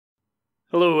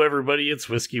Hello everybody, it's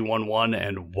Whiskey11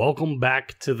 and welcome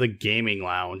back to the Gaming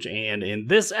Lounge. And in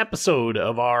this episode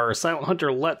of our Silent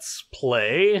Hunter Let's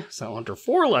Play, Silent Hunter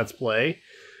 4 Let's Play,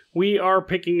 we are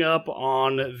picking up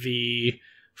on the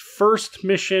first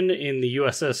mission in the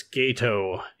USS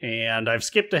Gato. And I've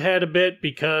skipped ahead a bit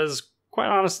because, quite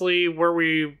honestly,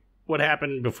 what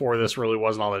happened before this really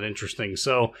wasn't all that interesting.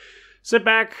 So sit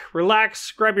back, relax,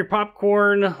 grab your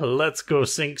popcorn, let's go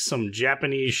sink some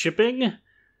Japanese shipping.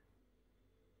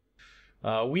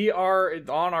 We are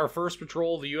on our first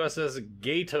patrol, the USS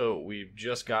Gato. We've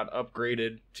just got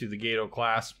upgraded to the Gato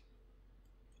class.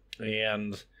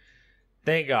 And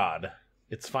thank God,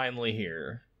 it's finally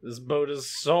here. This boat is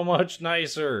so much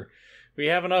nicer. We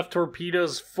have enough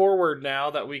torpedoes forward now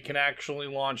that we can actually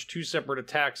launch 2 separate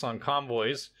attacks on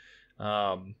convoys.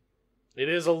 It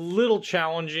is a little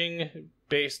challenging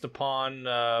based upon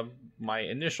my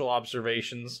initial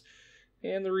observations.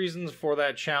 And the reasons for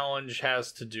that challenge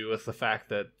has to do with the fact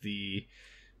that the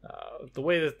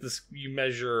way that you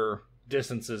measure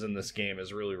distances in this game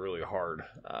is really, really hard.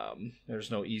 There's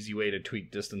no easy way to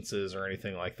tweak distances or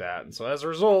anything like that, and so as a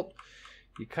result,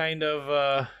 you I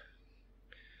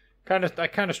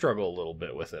kind of struggle a little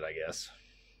bit with it, I guess.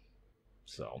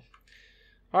 So,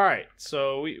 all right,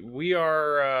 so we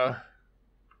are.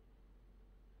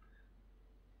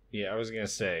 Yeah, I was gonna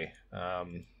say.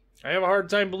 I have a hard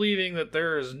time believing that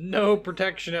there is no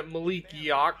protection at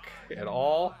Malekyok at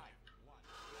all.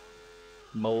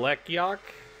 Malekyok?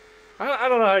 I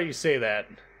don't know how you say that.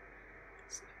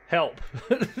 Help.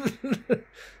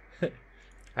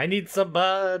 I need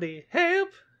somebody. Help.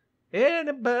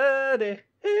 Anybody.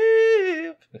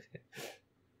 Help.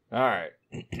 Alright.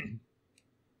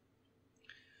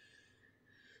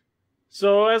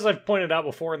 So, as I've pointed out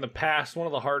before in the past, one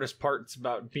of the hardest parts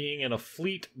about being in a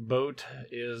fleet boat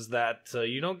is that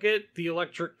you don't get the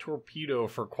electric torpedo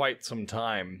for quite some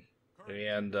time.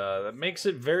 And that makes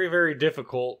it very, very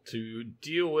difficult to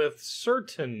deal with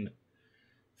certain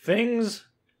things,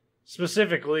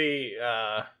 specifically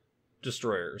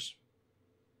destroyers.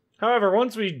 However,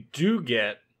 once we do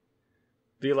get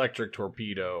the electric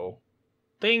torpedo,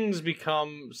 things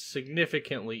become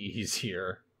significantly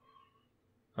easier.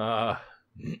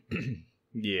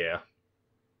 Yeah.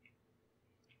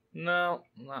 No,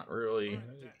 not really.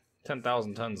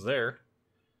 10,000 tons there.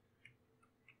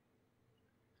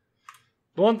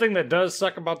 The one thing that does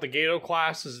suck about the Gato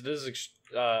class is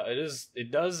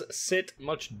it does sit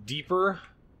much deeper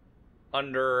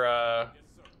under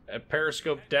at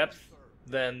periscope depth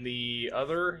than the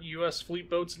other U.S.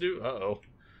 fleet boats do.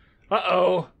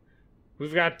 Uh-oh.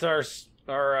 We've got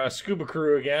our scuba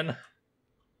crew again.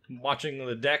 Watching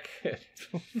the deck.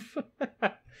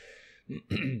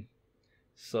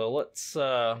 So let's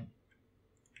oh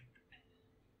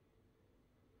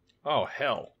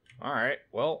hell. Alright,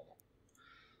 well,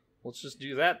 let's just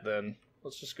do that then.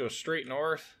 Let's just go straight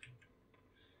north.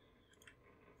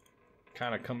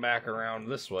 Kind of come back around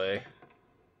this way.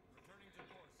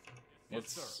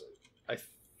 I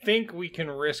think we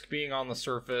can risk being on the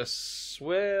surface.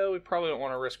 Well, we probably don't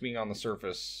want to risk being on the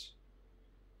surface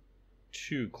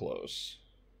too close.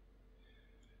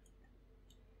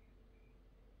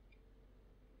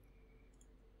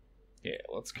 Yeah,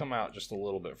 let's come out just a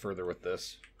little bit further with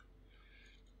this.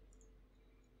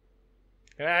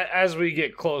 And as we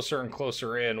get closer and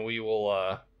closer in, we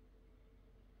will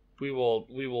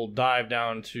dive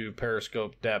down to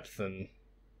periscope depth and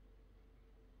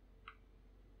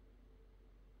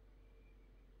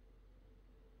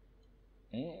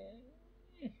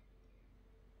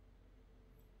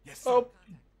oh,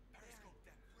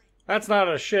 that's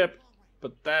not a ship,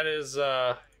 but that is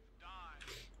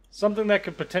something that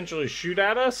could potentially shoot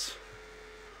at us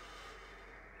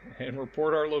and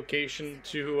report our location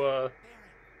to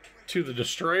the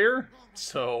destroyer.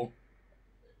 So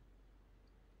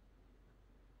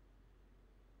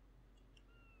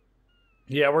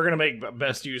yeah, we're gonna make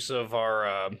best use of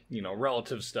our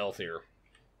relative stealth here.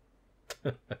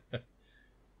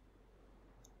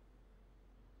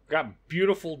 Got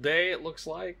beautiful day, it looks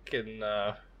like, and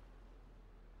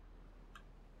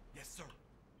yes, sir.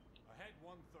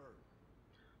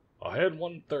 Ahead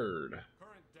 1/3. Current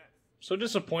depth. So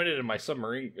disappointed in my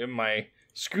submarine, in my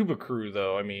scuba crew,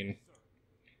 though. I mean,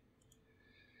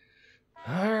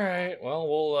 all right. Well,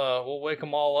 we'll wake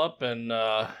them all up, and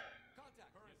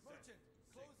Contact. Merchant.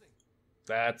 Closing.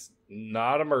 that's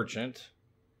not a merchant.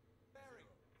 Bearing.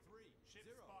 3. Ship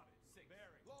spotted. 6.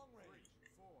 Bearing. Long range.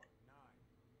 4. 9.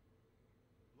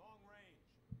 Long range.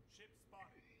 Ship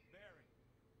spotted. Bearing.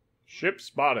 Ship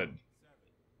spotted. 7.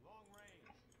 Long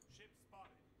range. Ship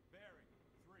spotted. Bearing.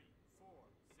 3. 4.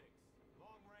 6.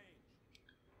 Long range.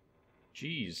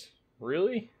 Jeez.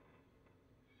 Really?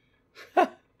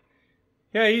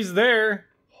 Yeah, he's there.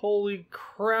 Holy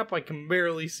crap, I can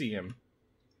barely see him.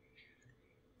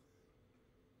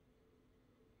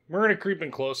 We're gonna creep in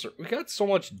closer. We got so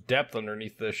much depth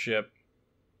underneath this ship.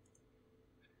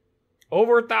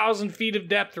 Over 1,000 feet of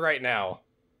depth right now.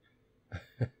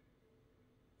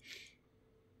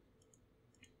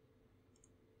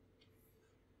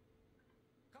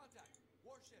 Contact.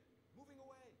 Warship. Moving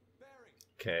away. Bearing.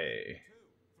 Okay.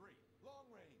 2, 3. Long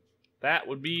range. That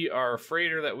would be our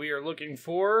freighter that we are looking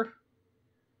for.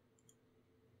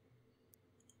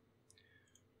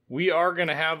 We are going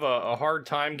to have a hard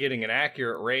time getting an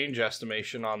accurate range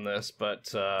estimation on this,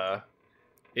 but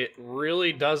it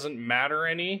really doesn't matter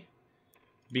any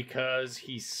because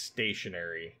he's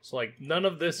stationary. So like none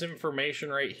of this information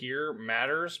right here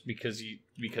matters because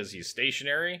he's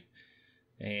stationary.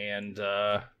 And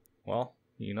well,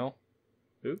 you know,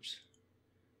 oops.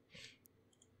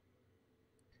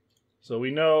 So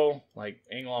we know like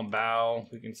angle on bow,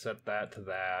 we can set that to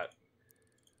that.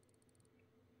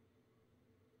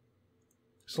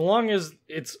 So long as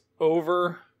it's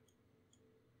over...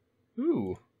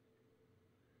 Ooh.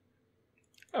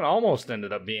 That almost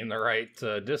ended up being the right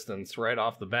distance right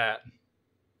off the bat.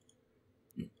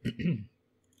 You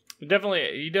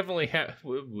definitely have...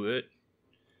 What?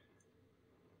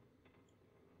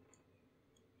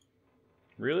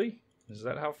 Really? Is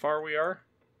that how far we are?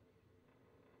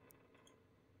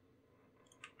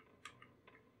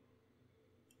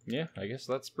 Yeah, I guess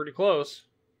that's pretty close.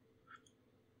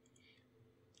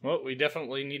 Well, we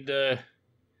definitely need to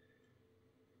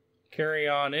carry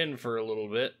on in for a little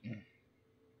bit.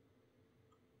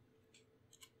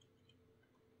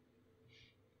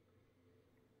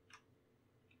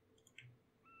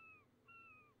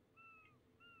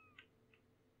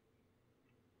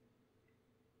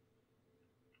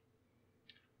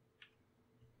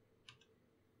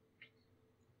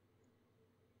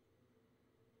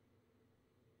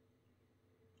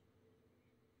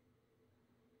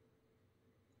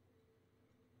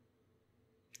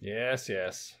 Yes,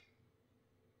 yes.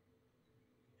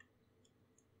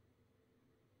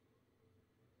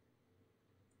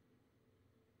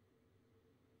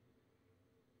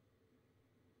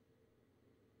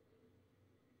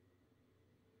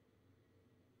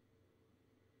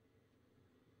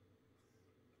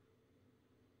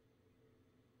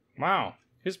 Wow,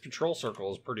 his patrol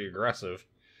circle is pretty aggressive.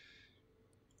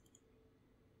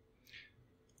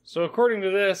 So according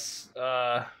to this,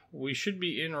 we should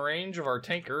be in range of our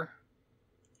tanker.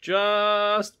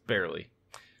 Just barely.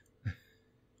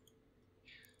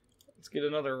 Let's get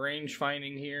another range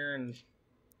finding here, and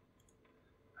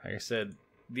like I said,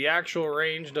 the actual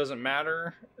range doesn't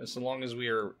matter as long as we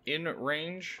are in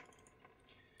range.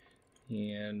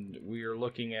 And we are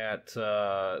looking at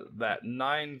that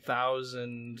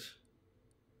 9,000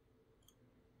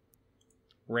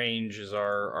 range is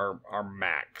our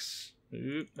max.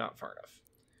 Oop, not far enough.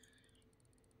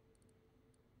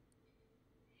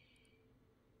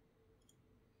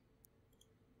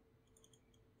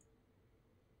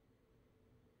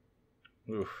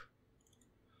 Oof.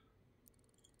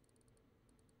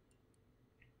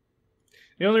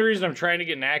 The only reason I'm trying to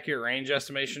get an accurate range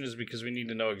estimation is because we need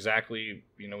to know exactly,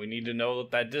 we need to know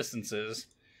what that distance is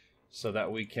so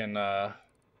that we can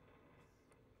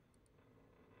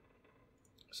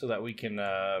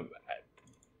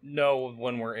know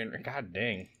when we're in. God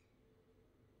dang.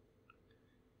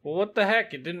 Well, what the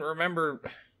heck? It didn't remember.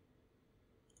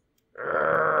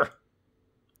 Urgh.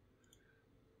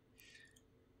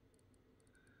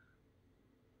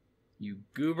 You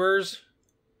goobers.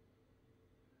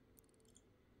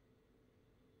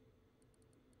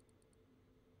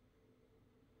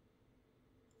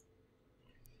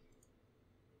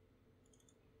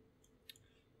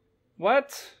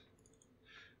 What?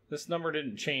 This number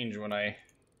didn't change when I...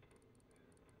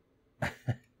 I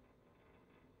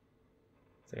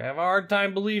have a hard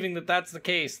time believing that that's the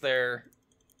case there.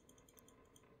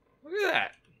 Look at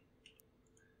that.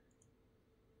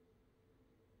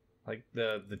 Like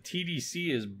the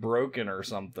TDC is broken or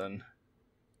something.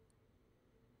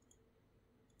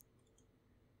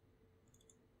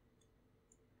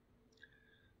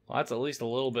 Well, that's at least a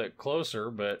little bit closer,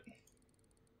 but...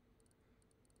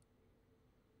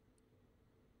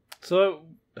 So,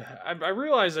 I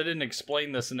realized I didn't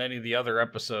explain this in any of the other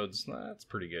episodes. That's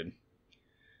pretty good.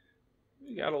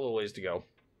 We got a little ways to go.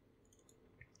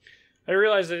 I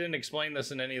realized I didn't explain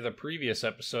this in any of the previous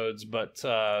episodes, but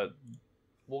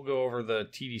we'll go over the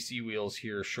TDC wheels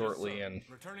here shortly. Yes, and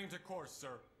returning to course,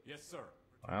 sir. Yes, sir.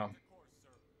 Wow. Returning to course,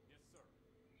 sir. Yes, sir.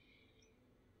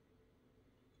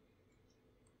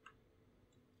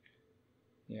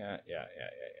 Yeah.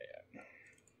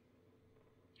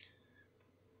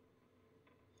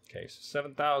 Okay, so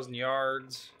 7,000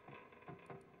 yards.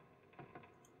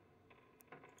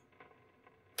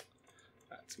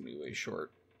 That's going to be way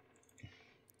short.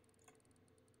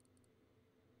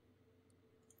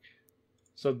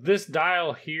 So this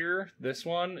dial here, this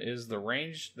one is the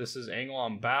range. This is angle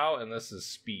on bow, and this is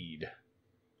speed.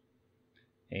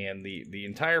 And the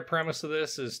entire premise of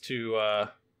this is to...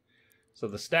 so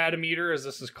the statometer, as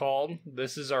this is called,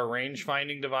 this is our range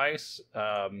finding device.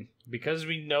 Because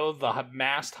we know the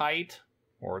mast height,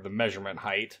 or the measurement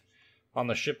height, on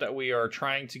the ship that we are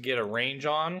trying to get a range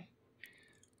on,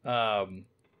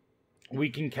 we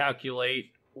can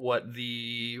calculate what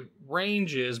the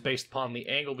range is based upon the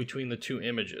angle between the two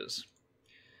images.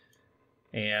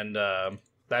 And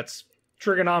that's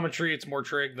trigonometry. It's more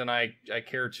trig than I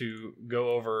care to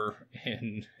go over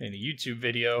in a YouTube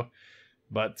video.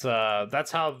 But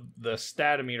that's how the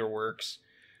statometer works.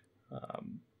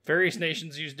 Various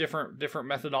nations use different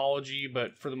methodology,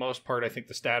 but for the most part, I think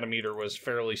the statometer was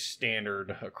fairly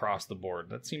standard across the board.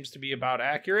 That seems to be about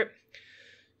accurate.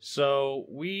 So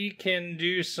we can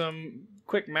do some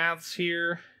quick maths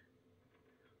here.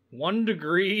 1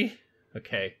 degree.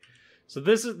 Okay. So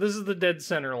this is the dead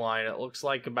center line. It looks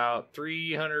like about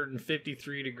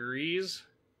 353 degrees.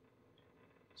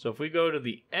 So if we go to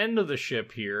the end of the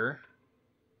ship here,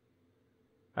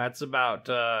 that's about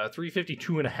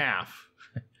 352.5.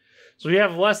 So we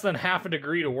have less than half a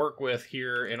degree to work with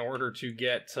here in order to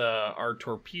get our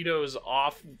torpedoes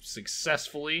off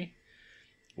successfully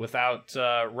without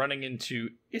running into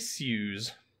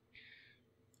issues.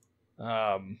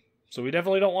 So we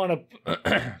definitely don't want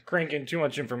to crank in too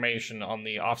much information on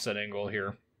the offset angle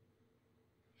here.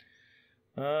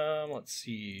 Let's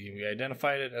see. We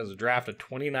identified it as a draft of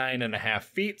 29.5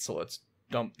 feet, so let's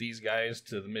dump these guys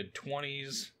to the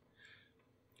mid-20s,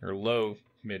 or low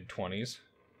mid-20s.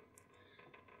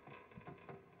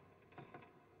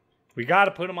 We got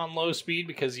to put him on low speed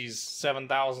because he's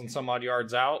 7,000 some odd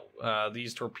yards out.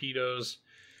 These torpedoes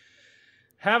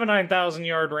have a 9,000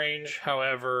 yard range,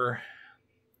 however,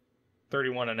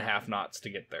 31.5 knots to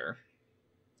get there.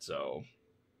 So,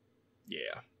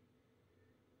 yeah.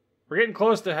 We're getting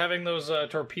close to having those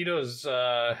torpedoes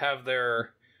have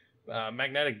their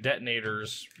magnetic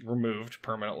detonators removed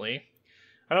permanently.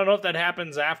 I don't know if that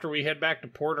happens after we head back to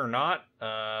port or not,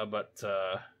 but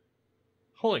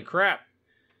holy crap.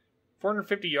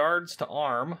 450 yards to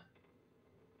arm.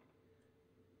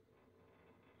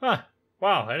 Huh.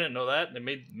 Wow, I didn't know that.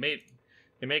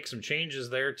 They make some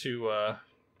changes there to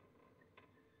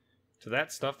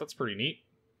that stuff. That's pretty neat.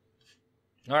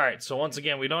 All right, so once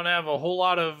again, we don't have a whole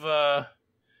lot of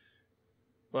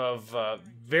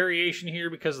variation here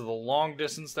because of the long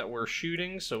distance that we're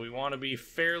shooting, so we want to be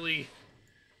fairly...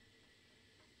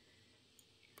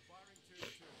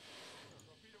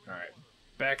 All right,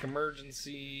 back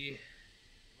emergency.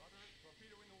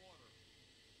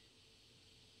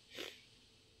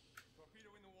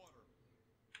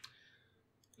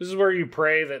 This is where you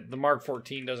pray that the Mark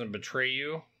 14 doesn't betray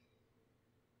you.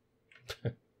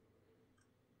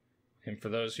 And for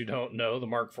those who don't know, the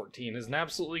Mark 14 is an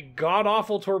absolutely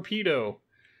god-awful torpedo.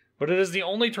 But it is the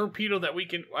only torpedo that we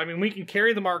can... I mean, we can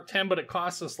carry the Mark 10, but it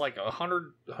costs us like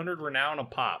 100 renown a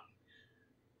pop.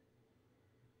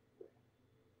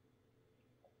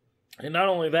 And not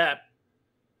only that,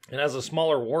 it has a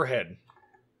smaller warhead.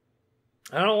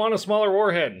 I don't want a smaller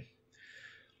warhead.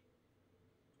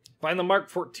 Find the Mark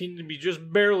 14 to be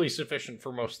just barely sufficient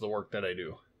for most of the work that I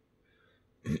do.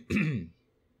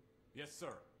 Yes,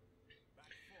 sir.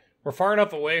 We're far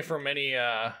enough away from any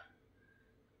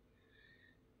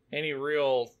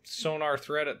real sonar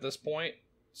threat at this point,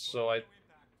 so I...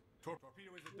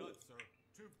 Torpedo is a dud,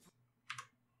 sir.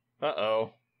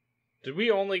 Uh-oh. Did we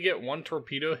only get one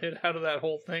torpedo hit out of that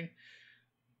whole thing?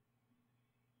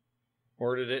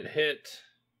 Or did it hit...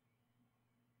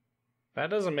 That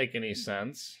doesn't make any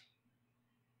sense.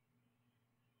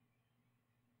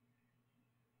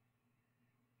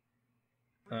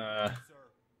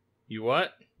 You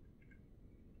what?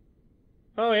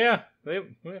 Oh yeah,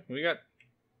 we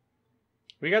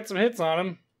got some hits on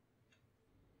him.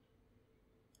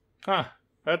 Huh?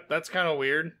 That's kind of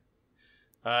weird.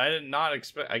 I did not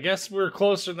expect. I guess we're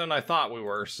closer than I thought we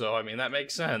were, so I mean that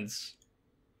makes sense.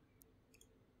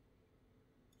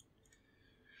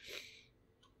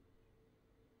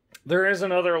 There is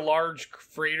another large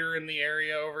freighter in the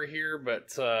area over here,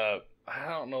 but I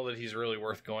don't know that he's really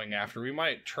worth going after. We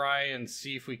might try and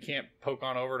see if we can't poke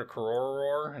on over to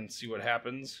Kororor and see what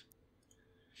happens.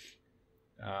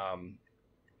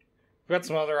 For We got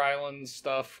some other island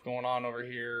stuff going on over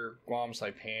here. Guam,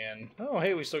 Saipan. Oh,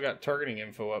 hey, we still got targeting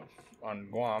info up on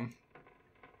Guam.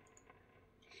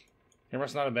 There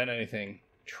must not have been anything.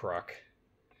 Truck.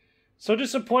 So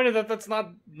disappointed that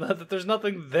that there's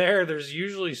nothing there. There's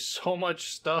usually so much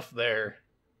stuff there.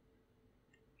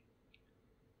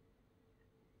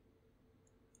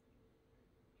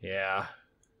 Yeah.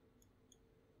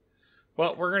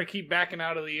 Well, we're going to keep backing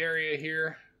out of the area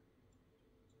here.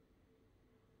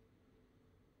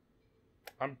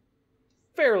 I'm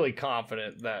fairly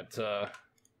confident that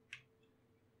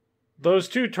those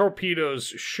 2 torpedoes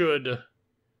should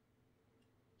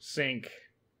sink,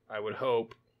 I would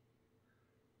hope,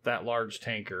 that large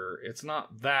tanker. It's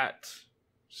not that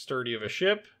sturdy of a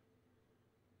ship.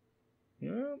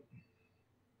 Well,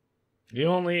 the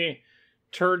only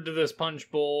turd to this punch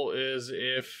bowl is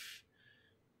if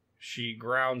she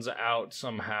grounds out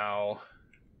somehow.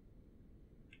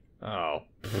 Oh,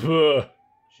 pugh.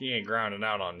 She ain't grounding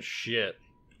out on shit.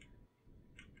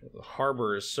 The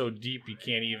harbor is so deep you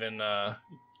can't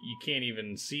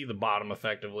even see the bottom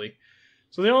effectively.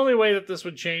 So the only way that this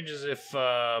would change is if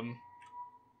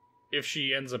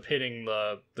she ends up hitting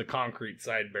the concrete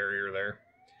side barrier there.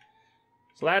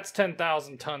 So that's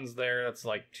 10,000 tons there. That's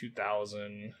like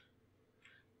 2,000.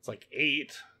 It's like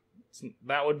 8.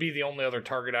 That would be the only other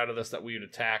target out of this that we would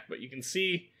attack. But you can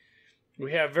see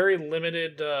we have very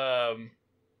limited.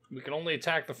 We can only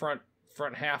attack the front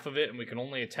half of it, and we can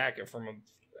only attack it from a.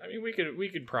 I mean, we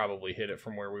could probably hit it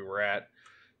from where we were at.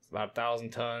 It's about 1,000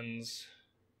 tons.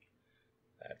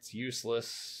 That's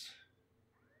useless.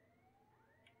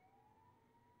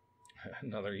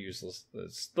 Another useless.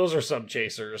 Those are sub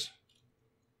chasers.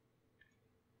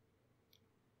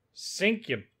 Sink,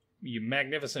 you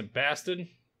magnificent bastard.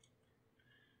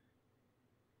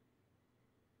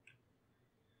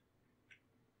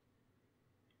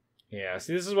 Yeah,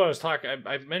 see, this is what I was talking.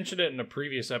 I mentioned it in a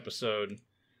previous episode.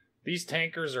 These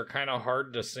tankers are kind of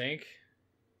hard to sink.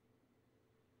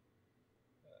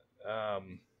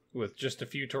 With just a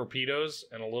few torpedoes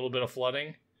and a little bit of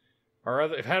flooding.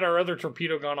 Had our other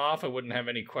torpedo gone off, I wouldn't have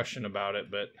any question about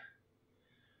it, but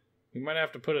we might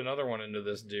have to put another one into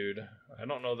this dude. I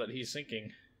don't know that he's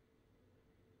sinking.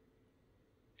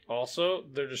 Also,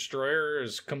 their destroyer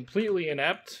is completely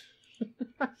inept.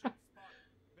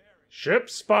 Ship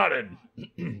spotted.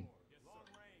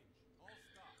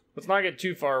 Let's not get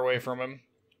too far away from him.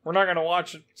 We're not going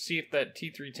to see if that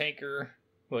T3 tanker...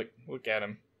 Look at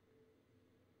him.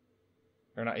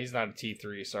 Or not, he's not a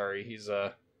T3, sorry. He's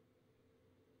a...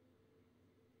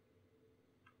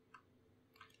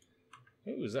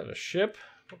 Ooh, is that a ship?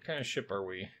 What kind of ship are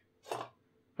we?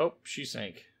 Oh, she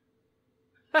sank.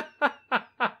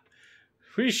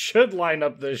 We should line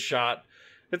up this shot.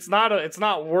 It's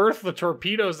not worth the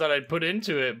torpedoes that I'd put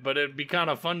into it, but it'd be kind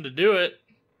of fun to do it.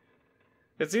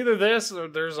 It's either this or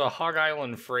there's a Hog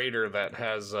Island freighter that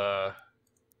has a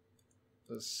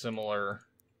similar.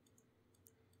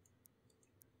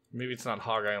 Maybe it's not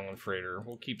Hog Island freighter.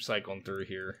 We'll keep cycling through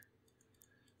here.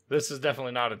 This is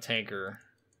definitely not a tanker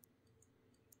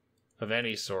of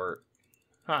any sort.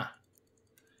 Huh.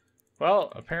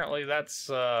 Well, apparently that's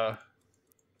what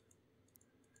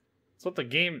the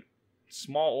game...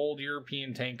 Small old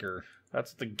European tanker.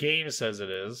 That's what the game says it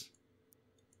is.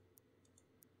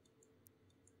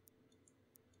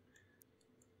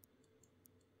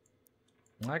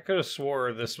 I could have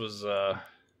swore this was, Well,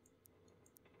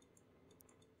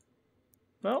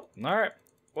 alright.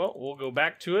 Well, we'll go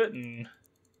back to it and...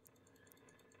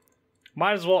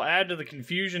 Might as well add to the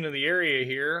confusion in the area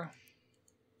here.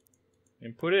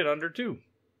 And put it under 2.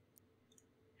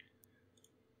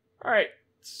 Alright,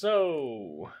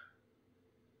 so...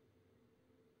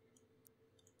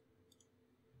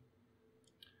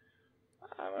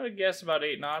 I'm going to guess about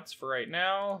 8 knots for right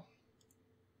now.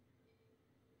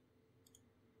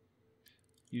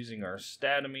 Using our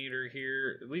statometer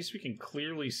here. At least we can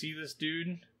clearly see this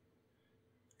dude.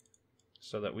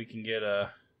 So that we can get a...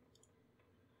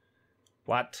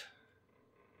 What?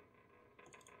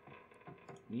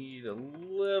 Need a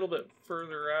little bit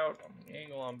further out on the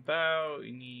angle on bow.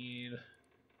 We need...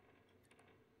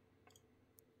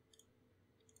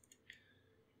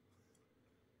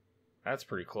 That's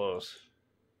pretty close.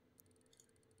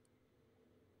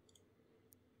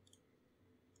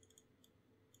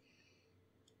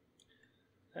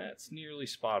 That's nearly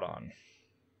spot on.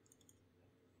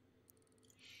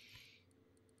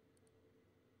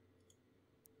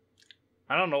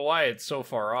 I don't know why it's so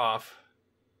far off.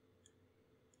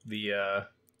 The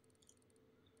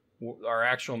our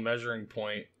actual measuring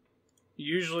point.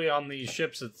 Usually on these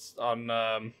ships, it's on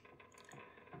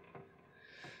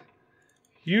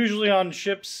Usually on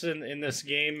ships in this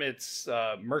game, it's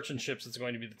merchant ships, it's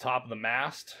going to be the top of the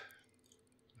mast.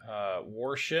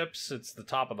 Warships, it's the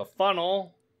top of the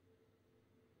funnel.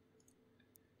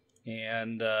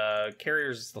 And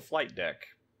carriers, it's the flight deck.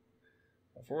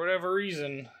 For whatever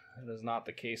reason, that is not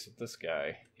the case with this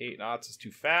guy. 8 knots is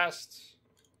too fast.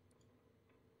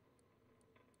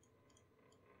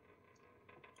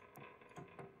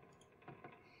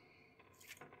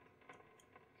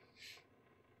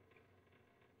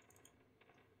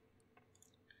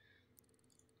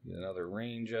 Get another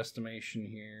range estimation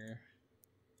here.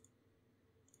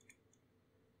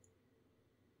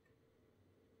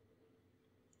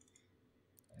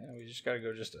 Yeah, we just got to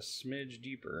go just a smidge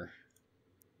deeper.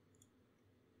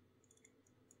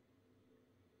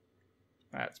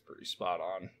 That's pretty spot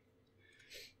on.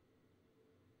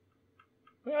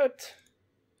 What?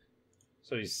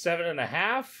 So he's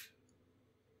 7.5?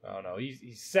 Oh no,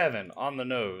 he's 7 on the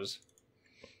nose.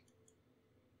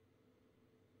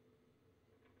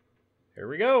 Here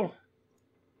we go.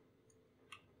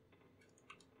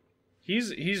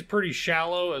 He's pretty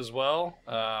shallow as well.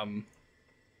 None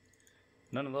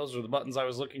of those are the buttons I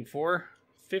was looking for.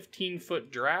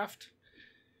 15-foot draft.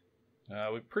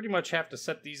 We pretty much have to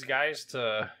set these guys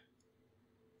to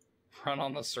run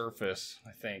on the surface,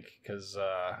 I think, because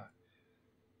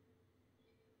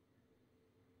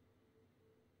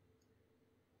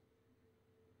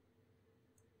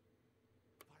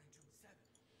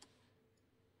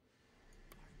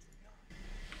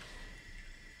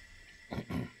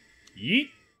yeet.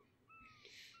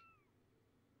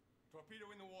 Torpedo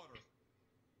in the water.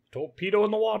 Torpedo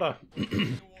in the water. In the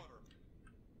water.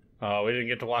 Oh, we didn't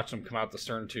get to watch them come out the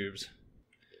stern tubes.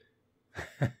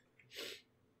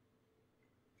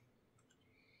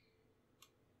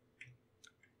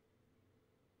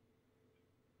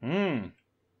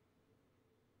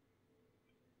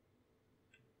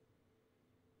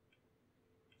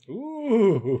 Ooh.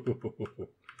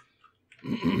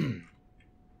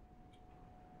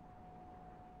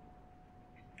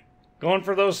 Going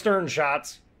for those stern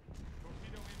shots.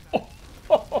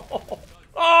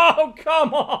 Oh,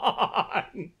 come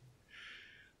on!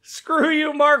 Screw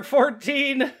you, Mark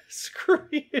 14! Screw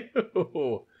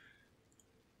you!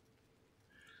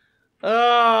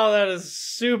 Oh, that is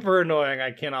super annoying.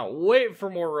 I cannot wait for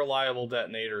more reliable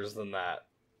detonators than that.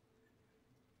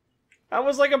 That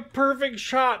was like a perfect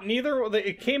shot.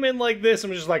 It came in like this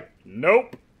and was just like,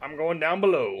 nope, I'm going down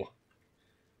below.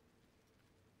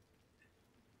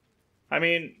 I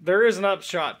mean, there is an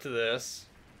upshot to this.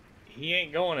 He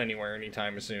ain't going anywhere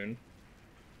anytime soon.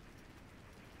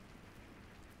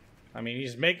 I mean,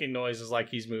 he's making noises like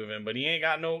he's moving, but he ain't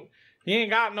got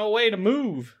no way to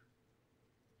move.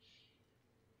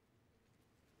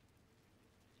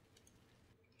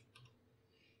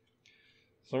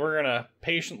 So we're gonna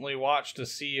patiently watch to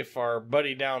see if our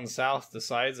buddy down south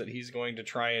decides that he's going to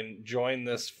try and join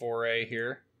this foray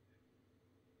here.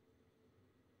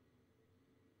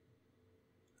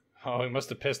 Oh, he must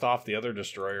have pissed off the other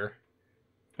destroyer.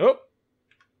 Oh!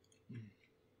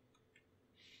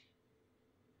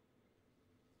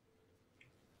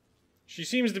 She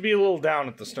seems to be a little down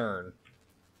at the stern.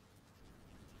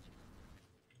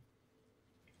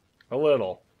 A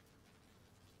little.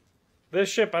 This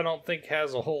ship, I don't think,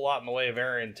 has a whole lot in the way of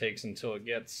air intakes until it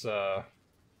gets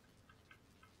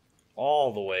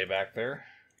all the way back there.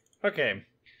 Okay.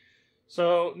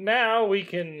 So now we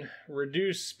can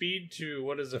reduce speed to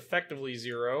what is effectively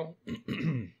 0.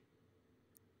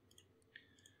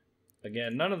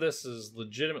 Again, none of this is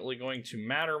legitimately going to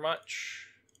matter much.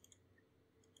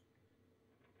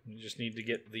 We just need to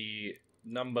get the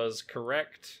numbers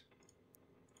correct.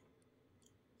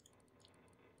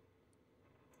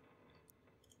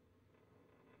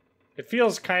 It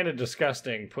feels kind of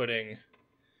disgusting putting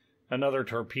another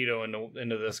torpedo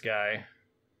into this guy.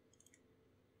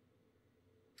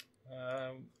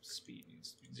 Speed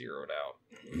needs to be zeroed out.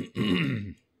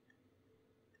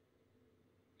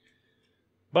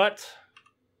 But,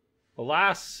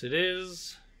 alas, it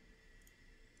is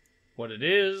what it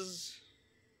is.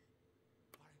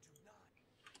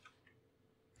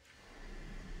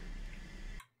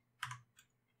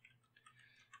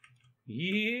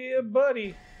 Yeah,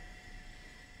 buddy.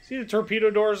 See the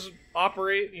torpedo doors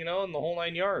operate, you know, in the whole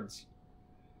 9 yards.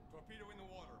 Torpedo in the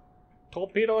water.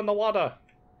 Torpedo in the water.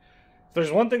 If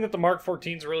there's one thing that the Mark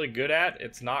 14 is really good at,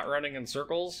 it's not running in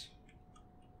circles.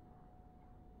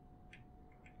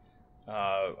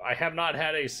 I have not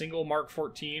had a single Mark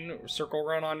 14 circle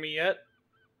run on me yet.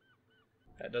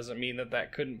 That doesn't mean that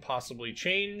that couldn't possibly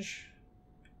change.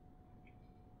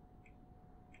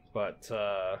 But,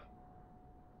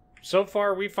 so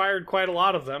far we fired quite a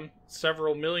lot of them,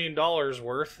 several $1 million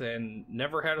worth, and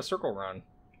never had a circle run.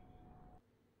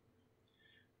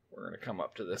 We're gonna come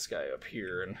up to this guy up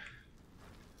here, and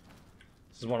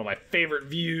this is one of my favorite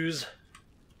views.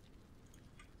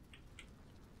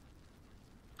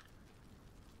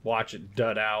 Watch it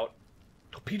dud out.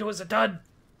 Torpedo is a dud!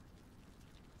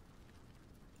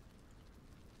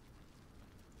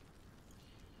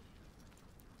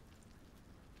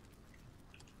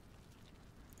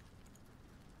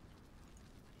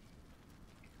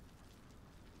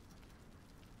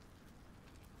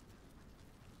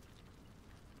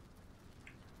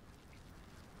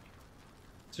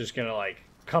 It's just gonna like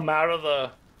come out of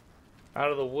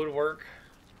the woodwork.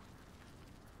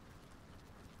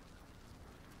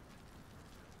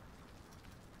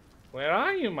 Where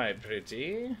are you, my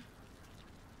pretty?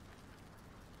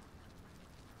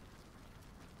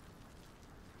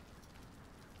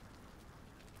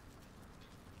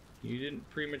 You didn't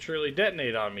prematurely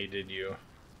detonate on me, did you?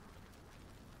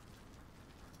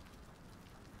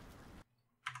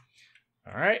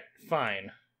 Alright,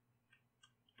 fine.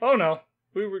 Oh no,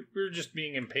 we were just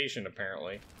being impatient,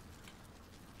 apparently.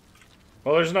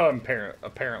 Well, there's no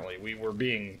apparently. We were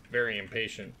being very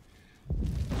impatient.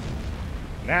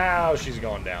 Now she's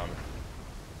going down.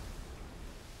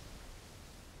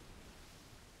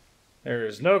 There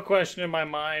is no question in my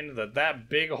mind that that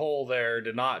big hole there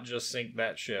did not just sink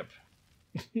that ship.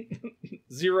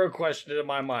 Zero question in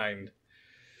my mind.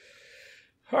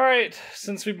 Alright,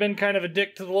 since we've been kind of a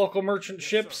dick to the local merchant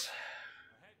ships.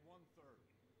 Ahead 1/3.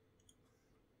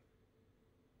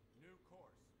 New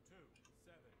course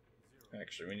 270.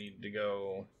 Actually, we need to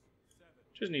go... 7.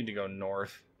 Just need to go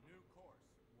north. New course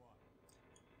 1.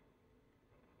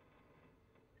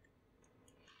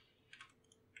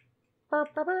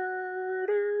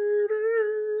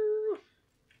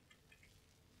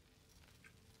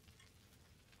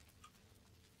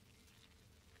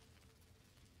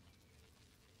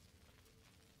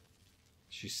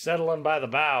 She's settling by the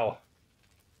bow.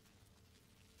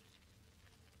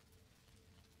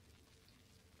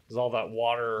 There's all that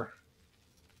water.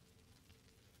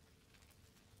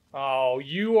 Oh,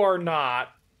 you are not.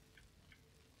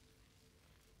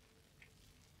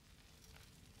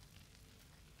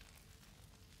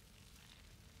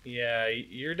 Yeah,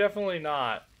 you're definitely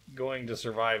not going to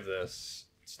survive this.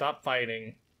 Stop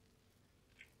fighting.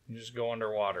 And just go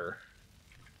underwater.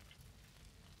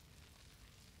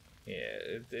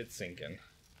 Yeah, it's sinking.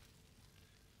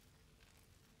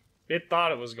 It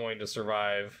thought it was going to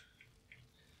survive.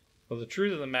 But the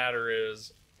truth of the matter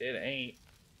is, it ain't.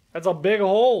 That's a big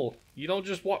hole. You don't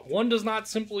just walk. One does not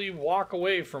simply walk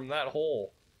away from that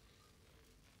hole.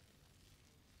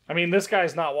 I mean, this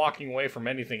guy's not walking away from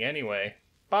anything anyway.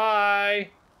 Bye.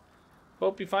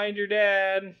 Hope you find your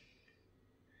dad.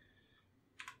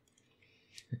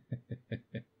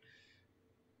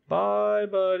 Bye,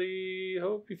 buddy.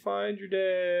 Hope you find your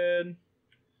dad.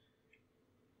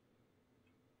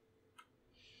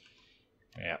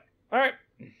 Yeah. All right.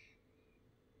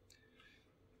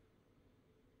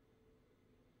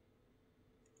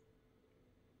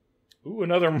 Ooh,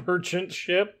 another merchant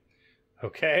ship.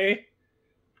 Okay.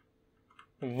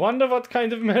 Wonder what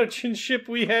kind of merchant ship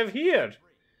we have here. 3.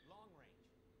 Long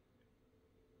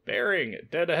range. Bearing,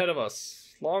 dead ahead of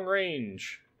us. Long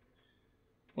range.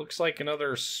 Looks like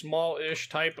another small-ish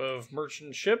type of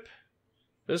merchant ship.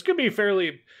 This could be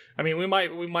fairly... I mean, we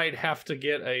might have to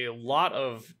get a lot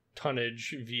of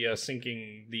tonnage via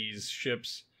sinking these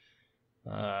ships.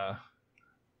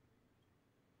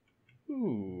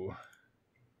 Ooh.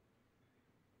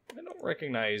 I don't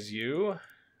recognize you.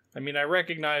 I mean, I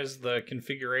recognize the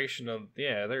configuration of...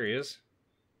 Yeah, there he is.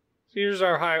 So here's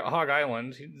our Hog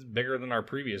Island. He's bigger than our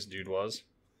previous dude was.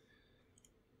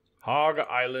 Hog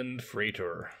Island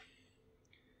Freighter.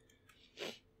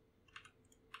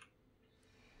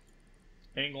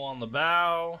 Angle on the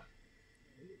bow.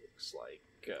 Looks like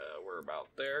we're about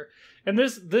there. And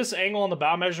this angle on the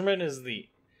bow measurement is the...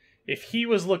 If he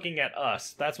was looking at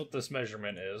us, that's what this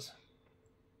measurement is.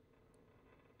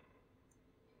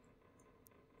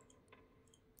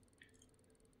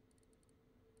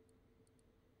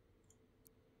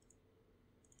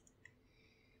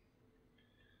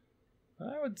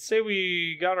 I would say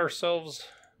we got ourselves...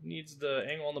 The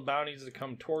angle on the bow needs to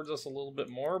come towards us a little bit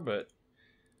more, but...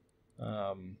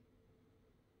 a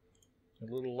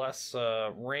little less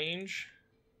range.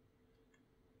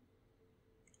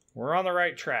 We're on the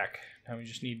right track. Now we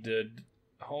just need to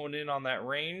hone in on that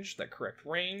range, that correct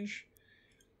range.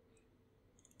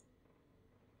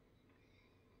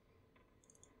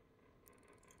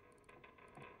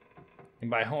 And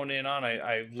by hone in on,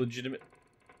 I legitimate...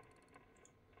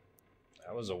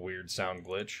 That was a weird sound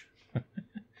glitch.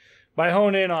 By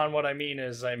hone in on, what I mean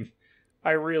is I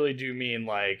really do mean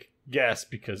like guess,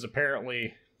 because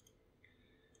apparently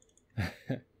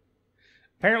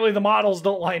apparently the models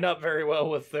don't line up very well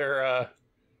with their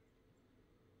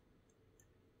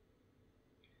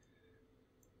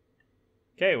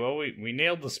Okay, well we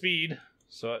nailed the speed,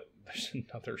 so there's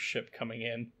another ship coming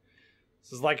in.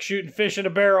 This is like shooting fish in a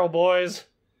barrel, boys.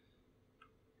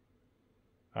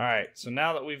 Alright, so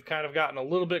now that we've kind of gotten a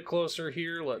little bit closer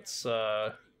here, let's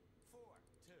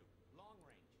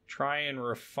try and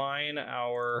refine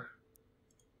our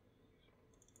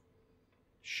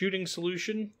shooting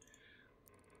solution.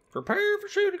 Prepare for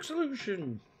shooting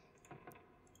solution.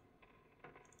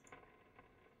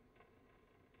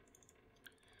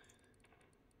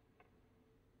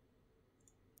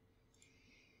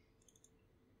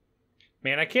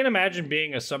 Man, I can't imagine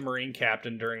being a submarine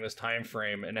captain during this time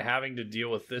frame and having to deal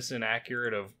with this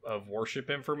inaccurate of warship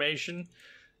information,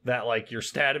 that like your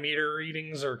statometer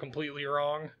readings are completely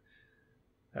wrong.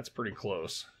 That's pretty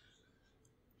close.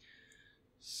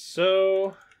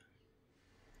 So,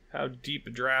 how deep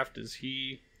a draft is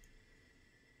he?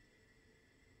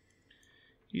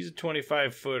 He's a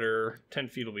 25-footer. 10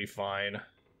 feet will be fine.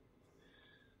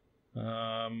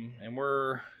 And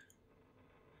we're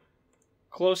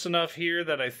close enough here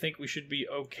that I think we should be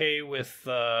okay with,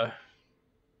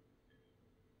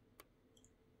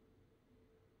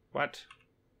 What?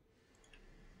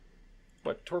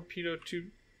 What torpedo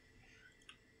tube?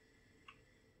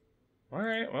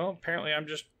 Alright, well, apparently I'm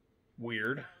just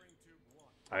weird.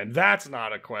 And that's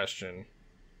not a question.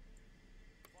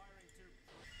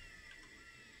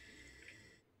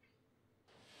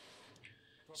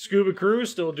 Scuba crew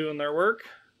still doing their work.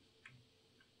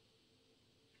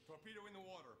 Torpedo in the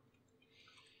water.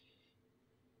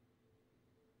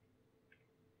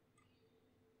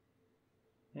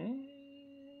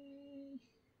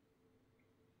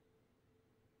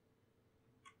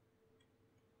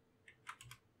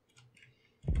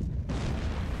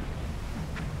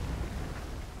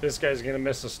 This guy's gonna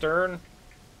miss a stern.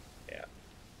 Yeah.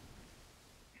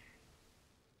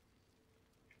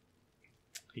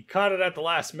 He caught it at the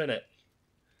last minute.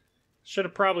 Should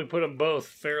have probably put them both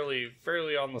fairly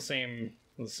on the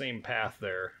same path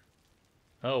there.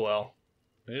 Oh well.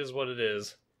 It is what it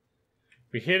is.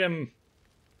 We hit him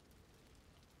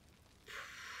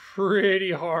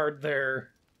pretty hard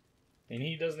there. And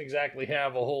he doesn't exactly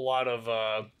have a whole lot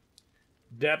of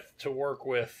depth to work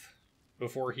with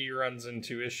before he runs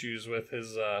into issues with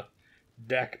his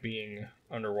deck being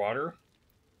underwater.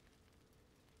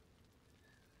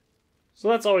 So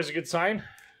that's always a good sign.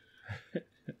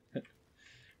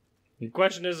 The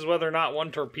question is whether or not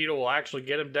one torpedo will actually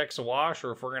get him decks awash,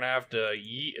 or if we're going to have to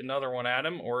yeet another one at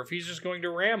him, or if he's just going to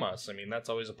ram us. I mean, that's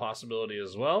always a possibility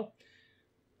as well.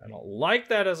 I don't like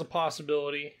that as a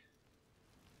possibility.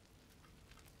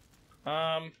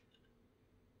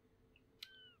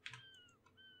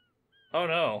 Oh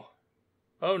no.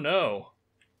 Oh no.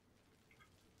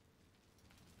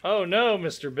 Oh no,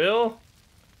 Mr. Bill.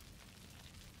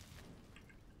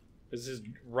 Is his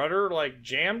rudder like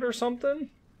jammed or something?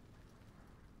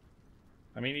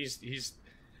 I mean, he's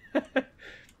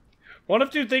one of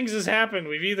two things has happened.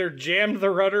 We've either jammed the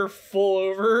rudder full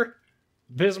over,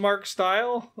 Bismarck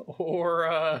style,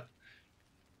 or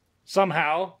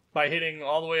somehow by hitting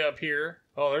all the way up here.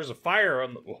 Oh, there's a fire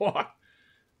on the.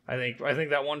 I think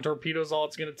that one torpedo is all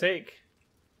it's going to take.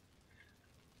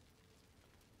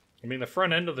 I mean, the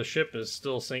front end of the ship is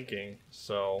still sinking,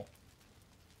 so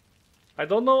I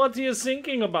don't know what he is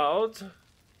thinking about.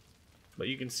 But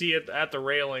you can see it at the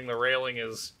railing. The railing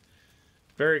is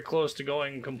very close to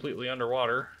going completely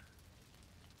underwater.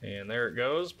 And there it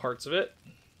goes, parts of it.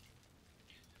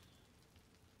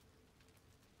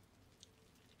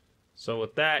 So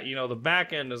with that, you know, the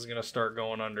back end is going to start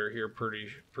going under here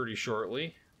pretty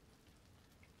shortly.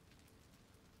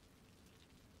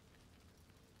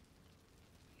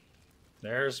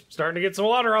 There's starting to get some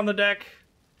water on the deck.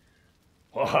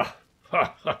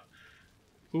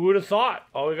 Who would have thought?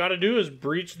 All we got to do is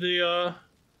breach that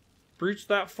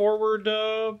forward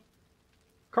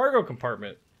cargo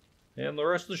compartment, and the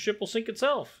rest of the ship will sink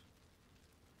itself.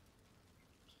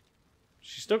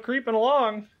 She's still creeping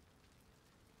along.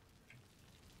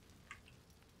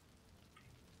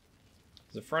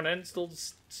 Is the front end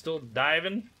still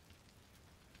diving?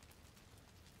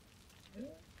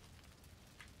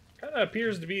 Kind of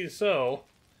appears to be so.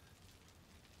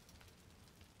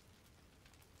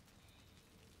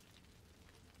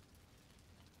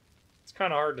 It's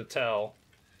kind of hard to tell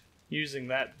using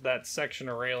that section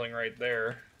of railing right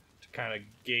there to kind of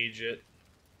gauge it.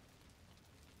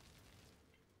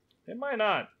 It might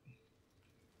not.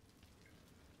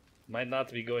 Might not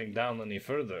be going down any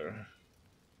further.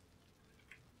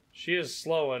 She is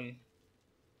slowing.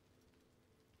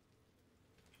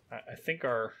 I think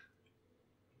our...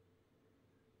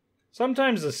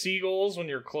 Sometimes the seagulls, when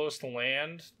you're close to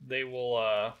land, they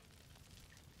will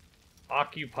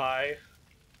occupy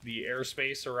the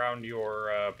airspace around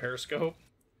your periscope.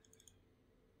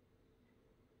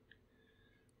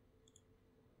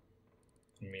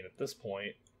 I mean, at this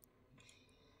point...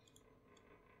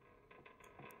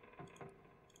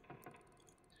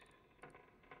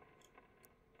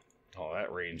 Oh,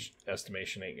 that range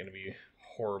estimation ain't going to be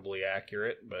horribly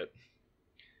accurate, but...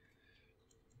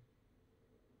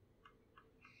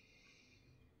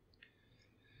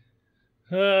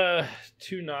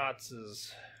 2 knots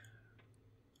is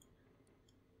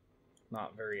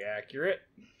not very accurate.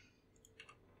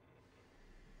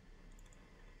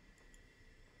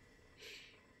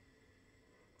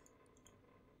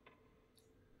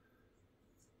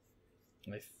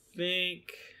 I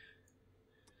think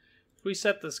if we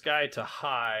set this guy to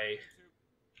high,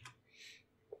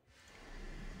 I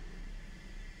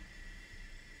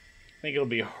think it'll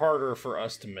be harder for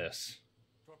us to miss.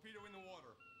 Torpedo in the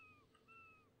water.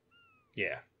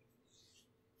 Yeah.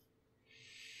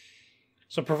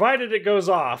 So provided it goes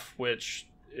off, which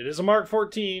it is a Mark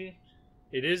 14,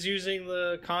 it is using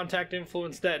the contact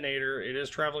influence detonator, it is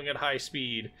traveling at high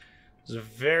speed, there's a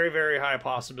very, very high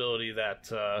possibility that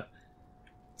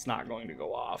it's not going to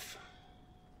go off.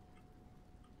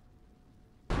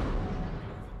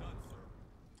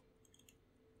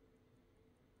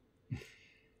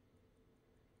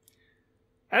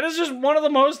 That is just one of the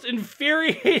most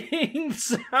infuriating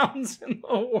sounds in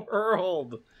the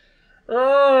world.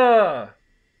 Ugh.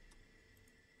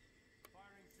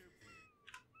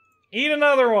 Eat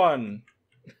another one.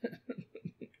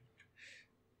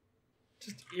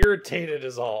 Just irritated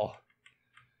is all.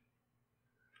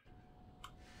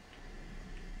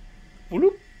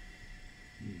 Bloop.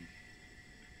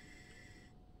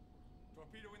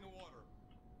 Torpedo in the water.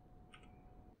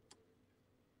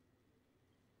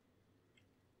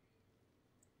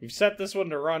 We've set this one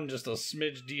to run just a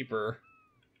smidge deeper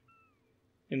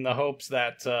in the hopes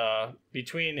that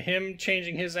between him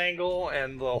changing his angle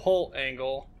and the Holt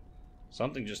angle,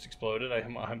 something just exploded.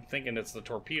 I'm thinking it's the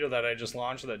torpedo that I just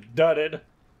launched that dudded.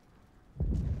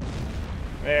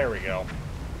 There we go.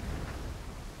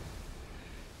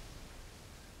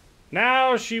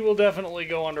 Now she will definitely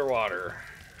go underwater.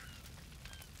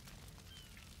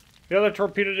 The other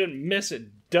torpedo didn't miss,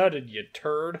 it dudded, you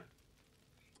turd.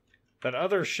 That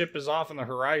other ship is off on the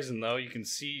horizon, though. You can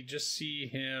just see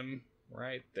him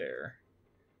right there.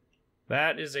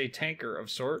 That is a tanker of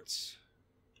sorts.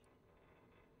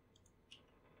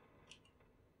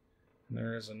 And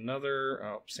there is another...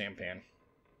 Oh, sampan.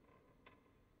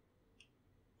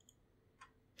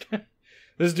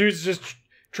 This dude's just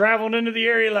traveling into the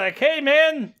area like, hey,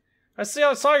 man, I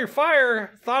saw your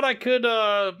fire. Thought I could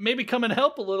maybe come and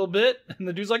help a little bit. And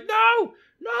the dude's like, no,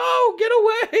 no, get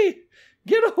away.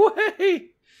 Get away!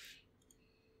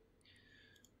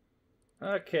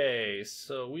 Okay,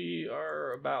 so we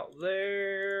are about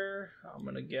there. I'm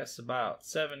gonna guess about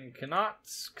 7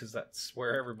 knots, because that's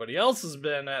where everybody else has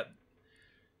been at,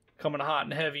 coming hot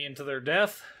and heavy into their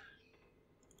death.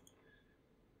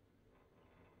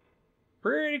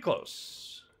 Pretty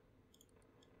close.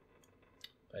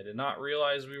 I did not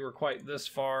realize we were quite this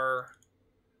far.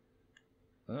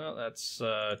 Well, that's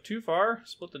too far.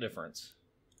 Split the difference.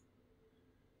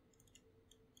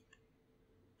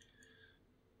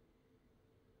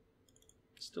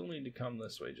 Still need to come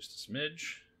this way just a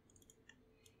smidge.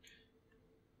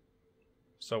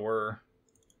 So we're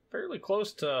fairly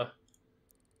close to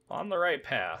on the right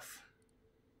path.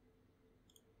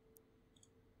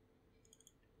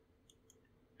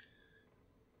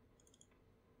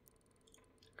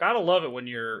 Gotta love it when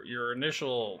your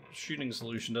initial shooting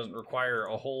solution doesn't require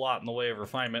a whole lot in the way of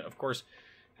refinement. Of course,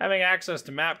 having access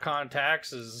to map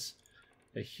contacts is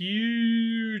a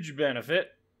huge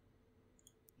benefit.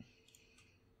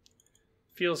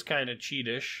 Feels kind of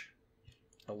cheatish,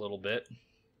 a little bit.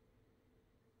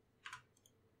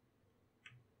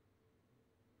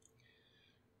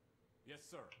 Yes,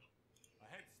 sir.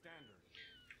 Ahead standard.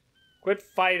 Quit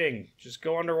fighting. Just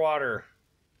go underwater.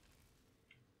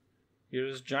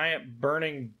 You're this giant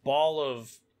burning ball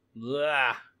of...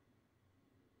 Blah.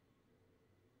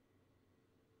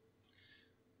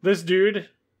 This dude...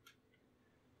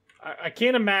 I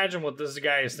can't imagine what this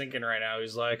guy is thinking right now.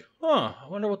 He's like, huh, I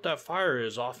wonder what that fire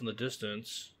is off in the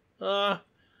distance. We'll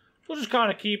just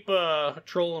kind of keep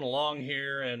trolling along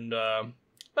here, and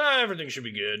everything should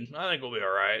be good. I think we'll be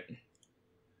alright.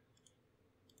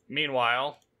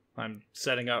 Meanwhile, I'm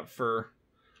setting up for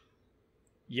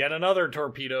yet another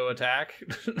torpedo attack.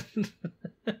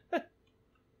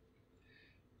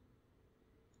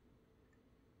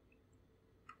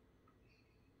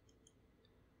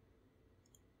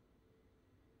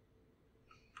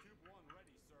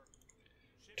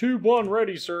 Tube 1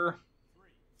 ready, sir.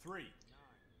 Three.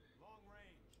 Long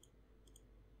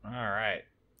range. Alright.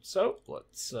 So,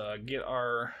 let's get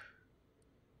our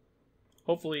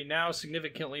hopefully now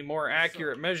significantly more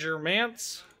accurate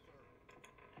measurements.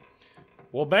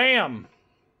 Well, bam!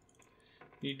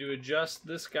 Need to adjust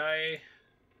this guy.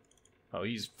 Oh,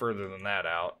 he's further than that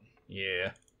out.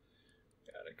 Yeah.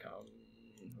 Gotta come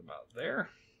about there.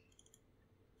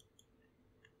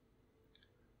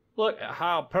 Look at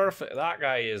how perfect that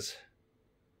guy is.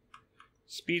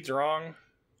 Speed's wrong.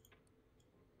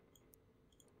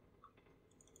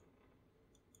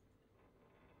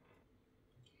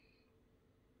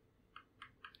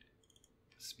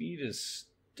 Speed is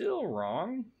still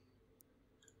wrong.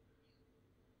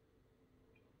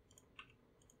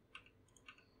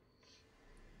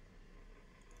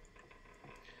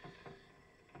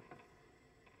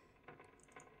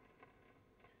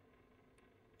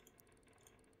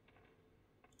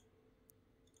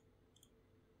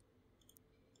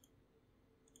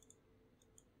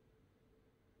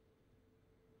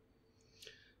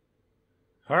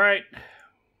 All right,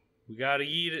 we gotta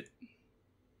eat it.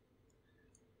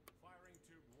 Firing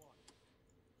tube 1.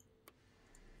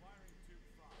 Firing tube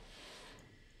 5.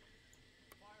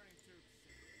 Firing tube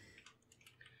 6.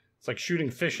 It's like shooting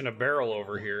fish in a barrel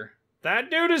over here.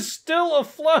 That dude is still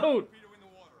afloat. Torpedo in the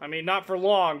water. I mean, not for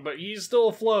long, but he's still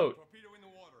afloat. Torpedo in the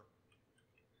water.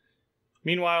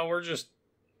 Meanwhile, we're just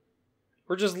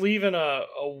leaving a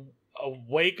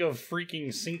wake of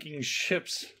freaking sinking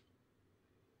ships.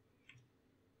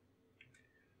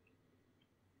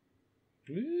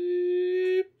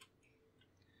 Whoop.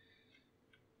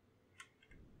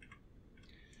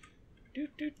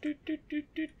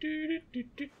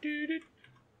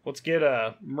 Let's get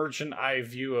a merchant eye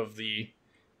view of the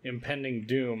impending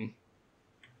doom.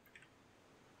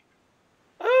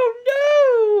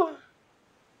 Oh no!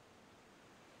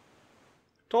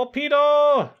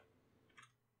 Torpedo!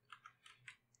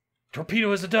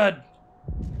 Torpedo is a dud!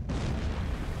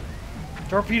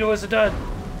 Torpedo is a dud!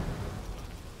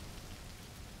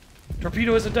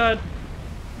 Torpedo is a dud!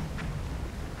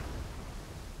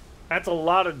 That's a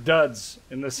lot of duds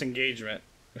in this engagement.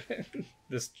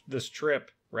 this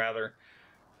trip, rather.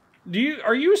 Do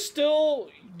you still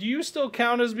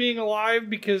count as being alive?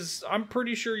 Because I'm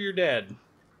pretty sure you're dead.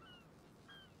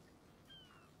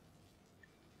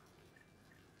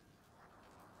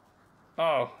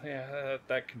 Oh, yeah,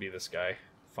 that could be this guy,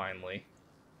 finally.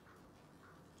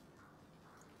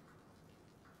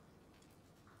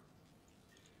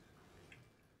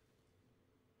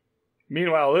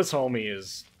 Meanwhile, this homie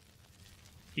is...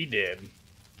 he did.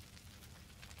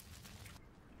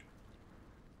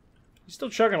 He's still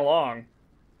chugging along,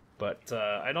 but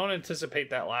I don't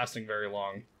anticipate that lasting very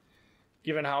long,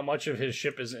 given how much of his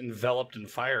ship is enveloped in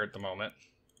fire at the moment.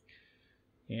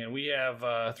 And we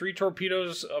have 3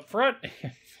 torpedoes up front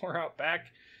and 4 out back.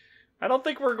 I don't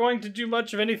think we're going to do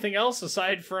much of anything else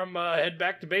aside from head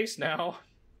back to base now.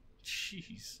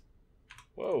 Jeez.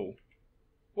 Whoa.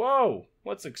 Whoa!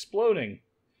 What's exploding?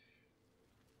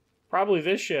 Probably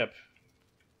this ship.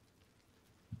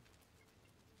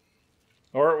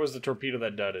 Or it was the torpedo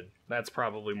that dudded. That's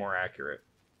probably more accurate.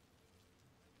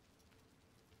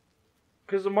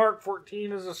 Because the Mark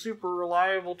 14 is a super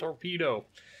reliable torpedo.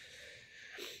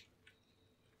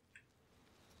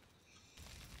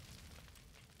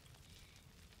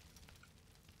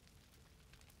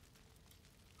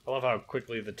 I love how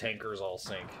quickly the tankers all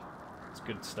sink. It's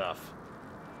good stuff.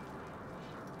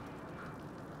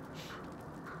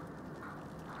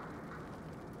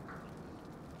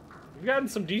 We've gotten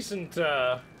some decent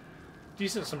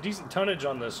tonnage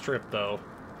on this trip, though.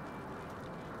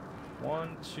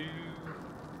 1, 2,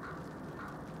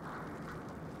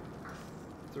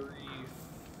 3,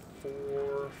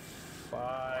 4,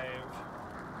 5,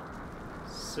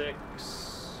 6.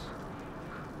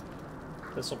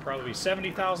 This will probably be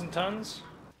 70,000 tons.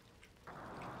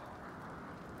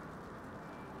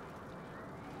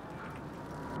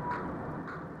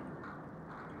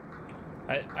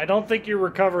 I don't think you're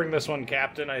recovering this one,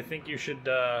 Captain. I think you should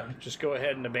just go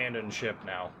ahead and abandon ship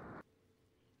now.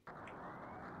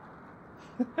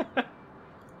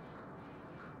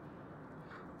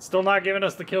 Still not giving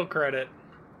us the kill credit.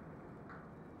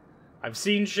 I've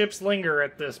seen ships linger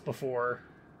at this before.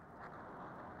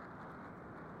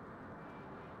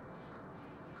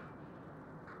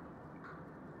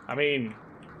 I mean,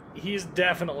 he's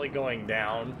definitely going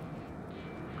down.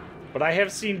 But I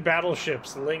have seen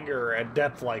battleships linger at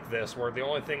depth like this, where the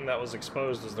only thing that was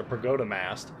exposed is the pagoda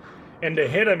mast. And to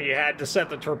hit him, you had to set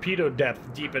the torpedo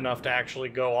depth deep enough to actually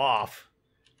go off.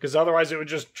 Because otherwise it would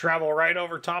just travel right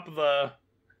over top of the...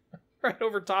 right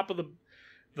over top of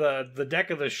the deck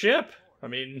of the ship. I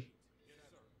mean...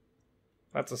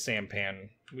 that's a sampan.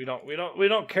 We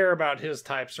don't care about his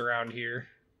types around here.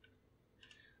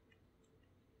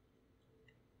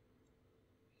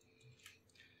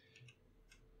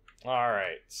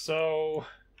 Alright, so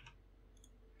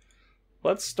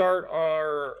let's start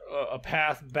our a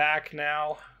path back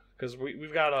now, because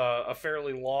we've got a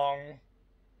fairly long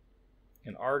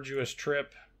and arduous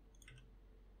trip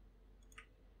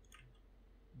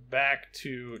back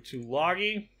to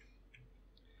Loggy.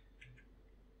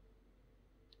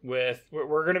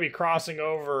 We're going to be crossing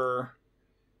over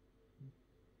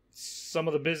some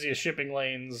of the busiest shipping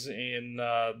lanes in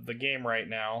the game right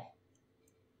now.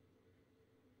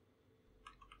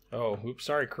 Oh, oops,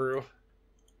 sorry, crew.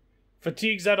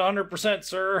 Fatigue's at 100%,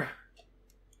 sir.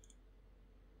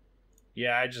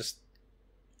 Yeah, I just...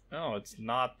 oh, it's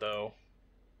not, though.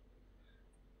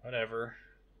 Whatever.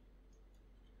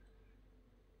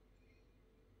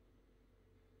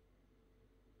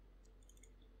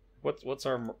 What's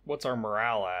our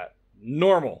morale at?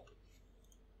 Normal.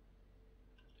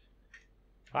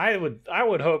 I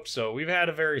would hope so. We've had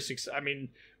a very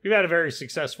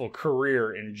successful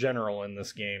career in general in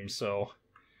this game, so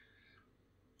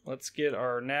let's get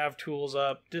our nav tools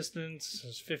up. Distance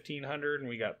is 1500 and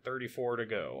we got 34 to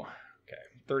go. Okay,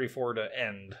 34 to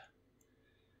end.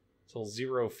 Till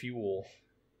 0 fuel.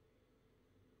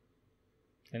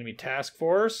 Enemy task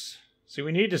force. See,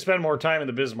 we need to spend more time in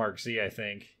the Bismarck Sea, I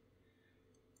think.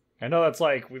 I know that's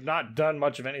like, we've not done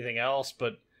much of anything else,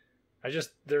 but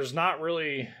there's not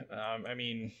really, I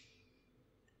mean,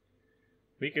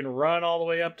 we can run all the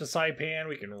way up to Saipan,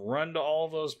 we can run to all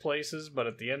those places, but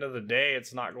at the end of the day,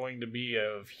 it's not going to be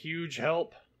of huge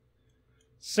help.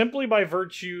 Simply by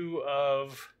virtue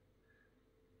of,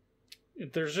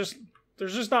 there's just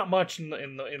not much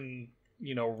in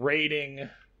you know, raiding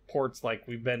ports like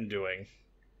we've been doing.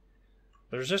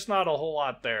 There's just not a whole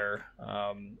lot there.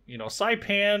 You know,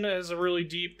 Saipan is a really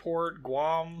deep port.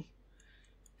 Guam,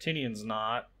 Tinian's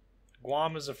not.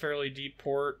 Guam is a fairly deep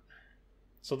port.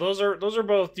 So those are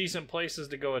both decent places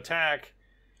to go attack,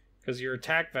 because your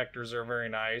attack vectors are very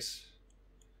nice.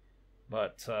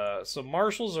 But so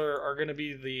Marshals are going to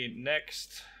be the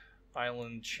next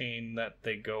island chain that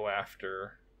they go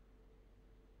after.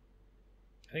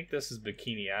 I think this is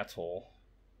Bikini Atoll.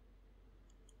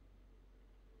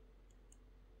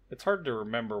 It's hard to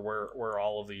remember where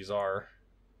all of these are.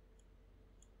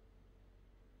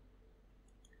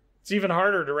 It's even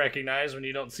harder to recognize when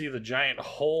you don't see the giant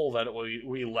hole that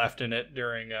we left in it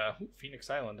during Phoenix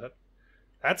Island.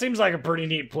 That seems like a pretty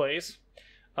neat place.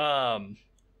 When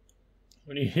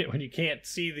you can't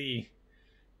see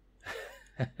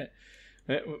the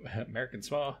American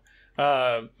Small,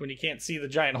 when you can't see the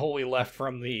giant hole we left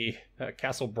from the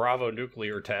Castle Bravo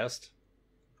nuclear test.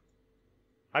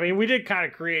 I mean, we did kind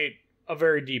of create a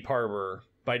very deep harbor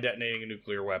by detonating a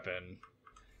nuclear weapon.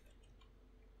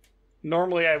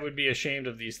 Normally, I would be ashamed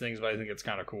of these things, but I think it's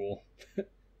kind of cool.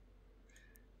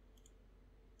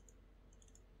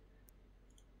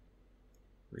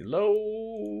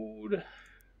 Reload.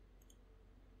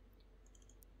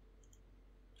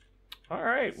 All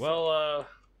right, well,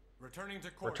 Returning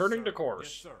to course. returning to sir.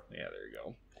 course. Yes, sir. Yeah, there you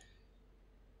go.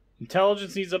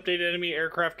 Intelligence needs updated enemy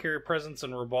aircraft carrier presence in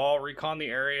Rabaul. Recon the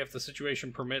area if the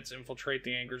situation permits. Infiltrate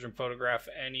the anchorage and photograph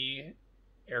any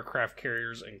aircraft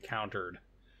carriers encountered.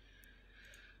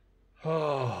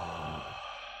 Oh.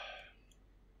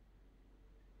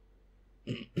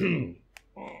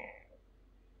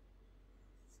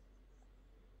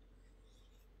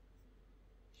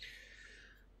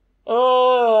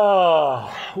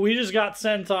 Oh, we just got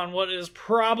sent on what is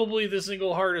probably the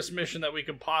single hardest mission that we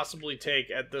could possibly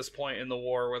take at this point in the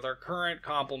war with our current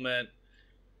complement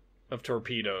of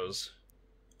torpedoes.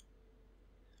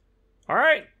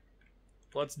 Alright,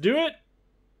 let's do it.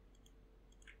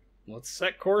 Let's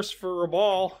set course for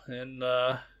Rabaul, and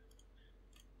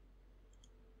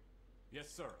Yes,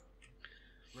 sir.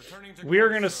 Returning to we are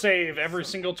course, going to sir. save Yes, every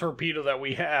sir. single torpedo that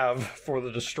we have for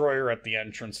the destroyer at the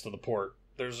entrance to the port.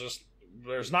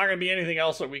 There's not going to be anything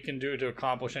else that we can do to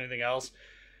accomplish anything else.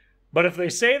 But if they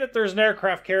say that there's an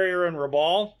aircraft carrier in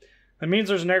Rabaul, that means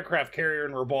there's an aircraft carrier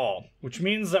in Rabaul, which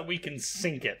means that we can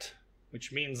sink it,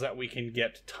 which means that we can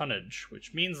get tonnage,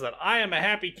 which means that I am a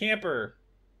happy camper.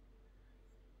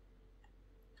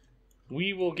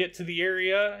 We will get to the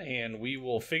area and we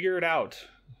will figure it out.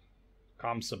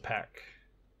 Comsapec.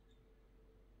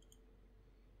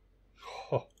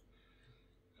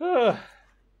 Oh.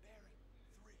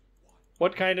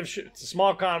 What kind of ship? It's a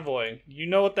small convoy. You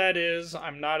know what that is.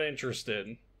 I'm not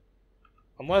interested.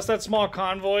 Unless that small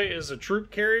convoy is a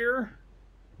troop carrier,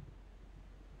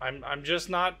 I'm just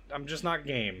not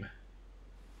game.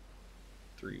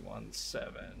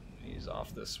 317. He's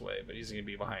off this way, but he's gonna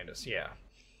be behind us. Yeah.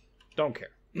 Don't care.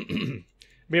 It'd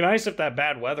be nice if that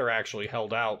bad weather actually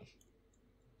held out.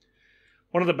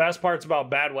 One of the best parts about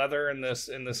bad weather in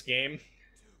this game.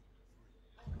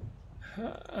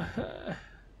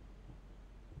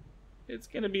 It's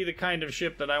gonna be the kind of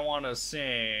ship that I want to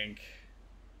sink.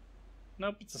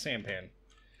 Nope, it's a sampan.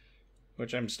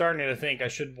 Which I'm starting to think I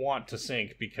should want to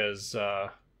sink because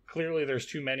clearly there's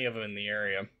too many of them in the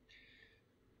area.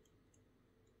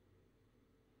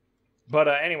 But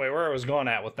anyway, where I was going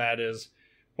at with that is,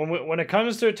 when it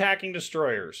comes to attacking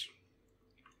destroyers,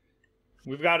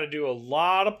 we've got to do a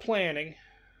lot of planning.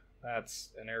 That's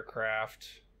an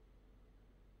aircraft.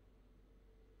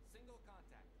 Single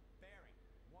contact. Bearing.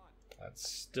 1. That's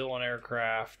still an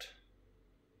aircraft.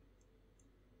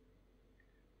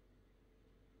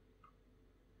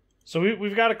 So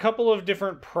we've got a couple of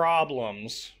different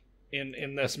problems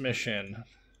in this mission.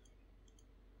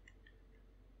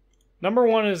 Number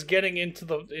one is getting into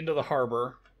the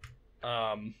harbor.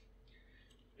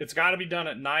 It's got to be done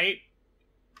at night,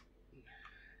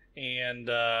 and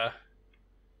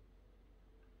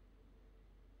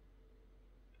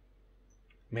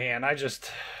man,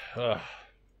 it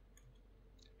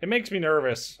makes me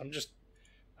nervous. I'm just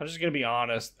gonna be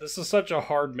honest. This is such a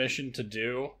hard mission to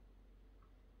do.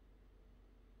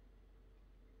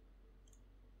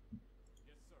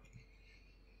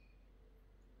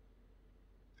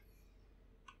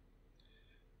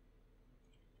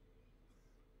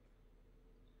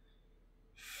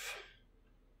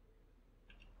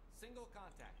 Single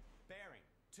contact. Bearing.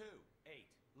 2-8.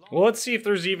 Well, let's see if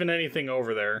there's even anything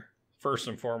over there, first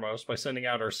and foremost, by sending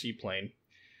out our seaplane.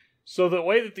 So the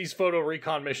way that these photo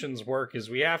recon missions work is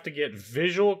we have to get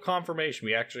visual confirmation.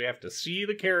 We actually have to see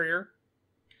the carrier.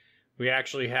 We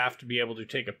actually have to be able to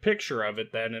take a picture of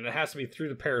it then, and it has to be through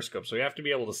the periscope. So we have to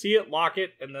be able to see it, lock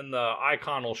it, and then the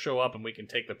icon will show up and we can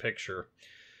take the picture.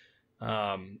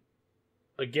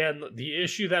 Again, the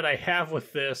issue that I have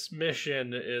with this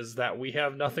mission is that we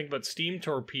have nothing but steam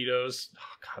torpedoes.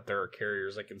 Oh god, there are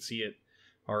carriers. I can see it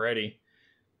already.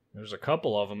 There's a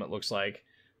couple of them, it looks like.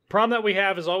 The problem that we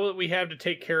have is all that we have to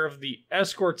take care of the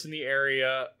escorts in the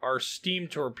area are steam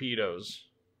torpedoes.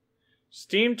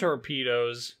 Steam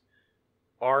torpedoes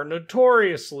are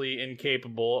notoriously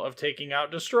incapable of taking out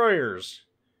destroyers.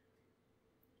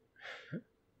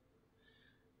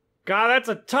 God, that's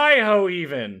a Taiho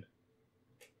even!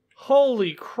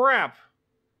 Holy crap!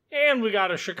 And we got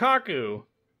a Shikaku.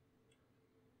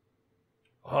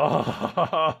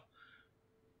 Oh.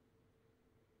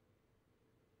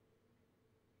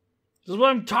 This is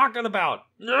what I'm talking about.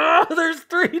 No, there's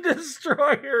 3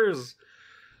 destroyers.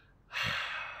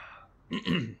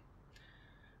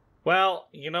 Well,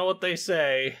 you know what they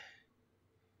say.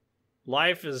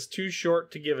 Life is too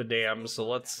short to give a damn, so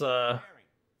let's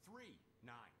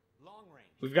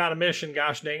we've got a mission,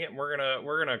 gosh dang it, and we're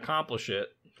gonna accomplish it.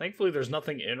 Thankfully there's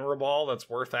nothing in Rabaul that's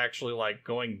worth actually like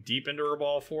going deep into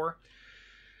Rabaul for.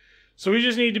 So we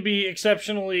just need to be we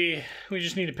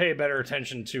just need to pay better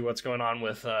attention to what's going on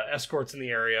with escorts in the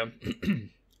area.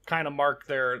 Kind of mark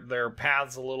their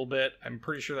paths a little bit. I'm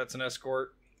pretty sure that's an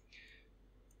escort.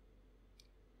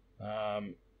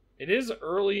 It is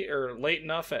early or late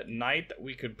enough at night that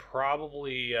we could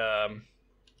probably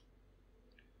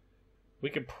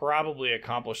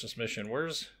accomplish this mission.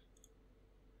 Where's...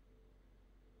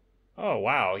 Oh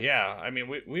wow, yeah. I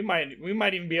mean, we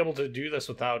might even be able to do this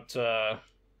without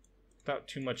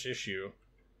too much issue.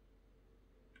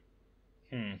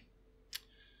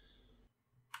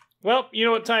 Well, you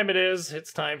know what time it is.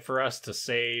 It's time for us to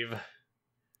save.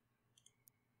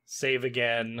 Save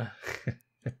again.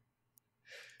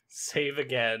 Save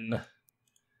again.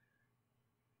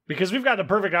 Because we've got the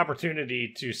perfect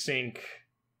opportunity to sink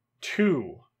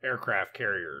 2 aircraft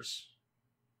carriers.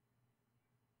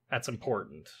 That's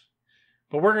important.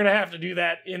 But we're going to have to do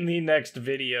that in the next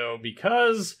video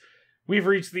because we've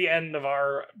reached the end of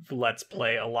our Let's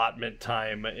Play allotment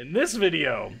time in this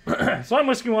video. So I'm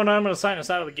Whiskey19. I'm going to sign us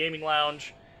out of the gaming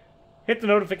lounge. Hit the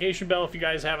notification bell if you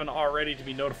guys haven't already to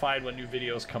be notified when new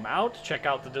videos come out. Check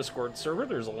out the Discord server.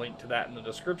 There's a link to that in the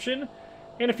description.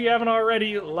 And if you haven't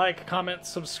already, like, comment,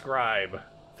 subscribe.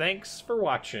 Thanks for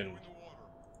watching.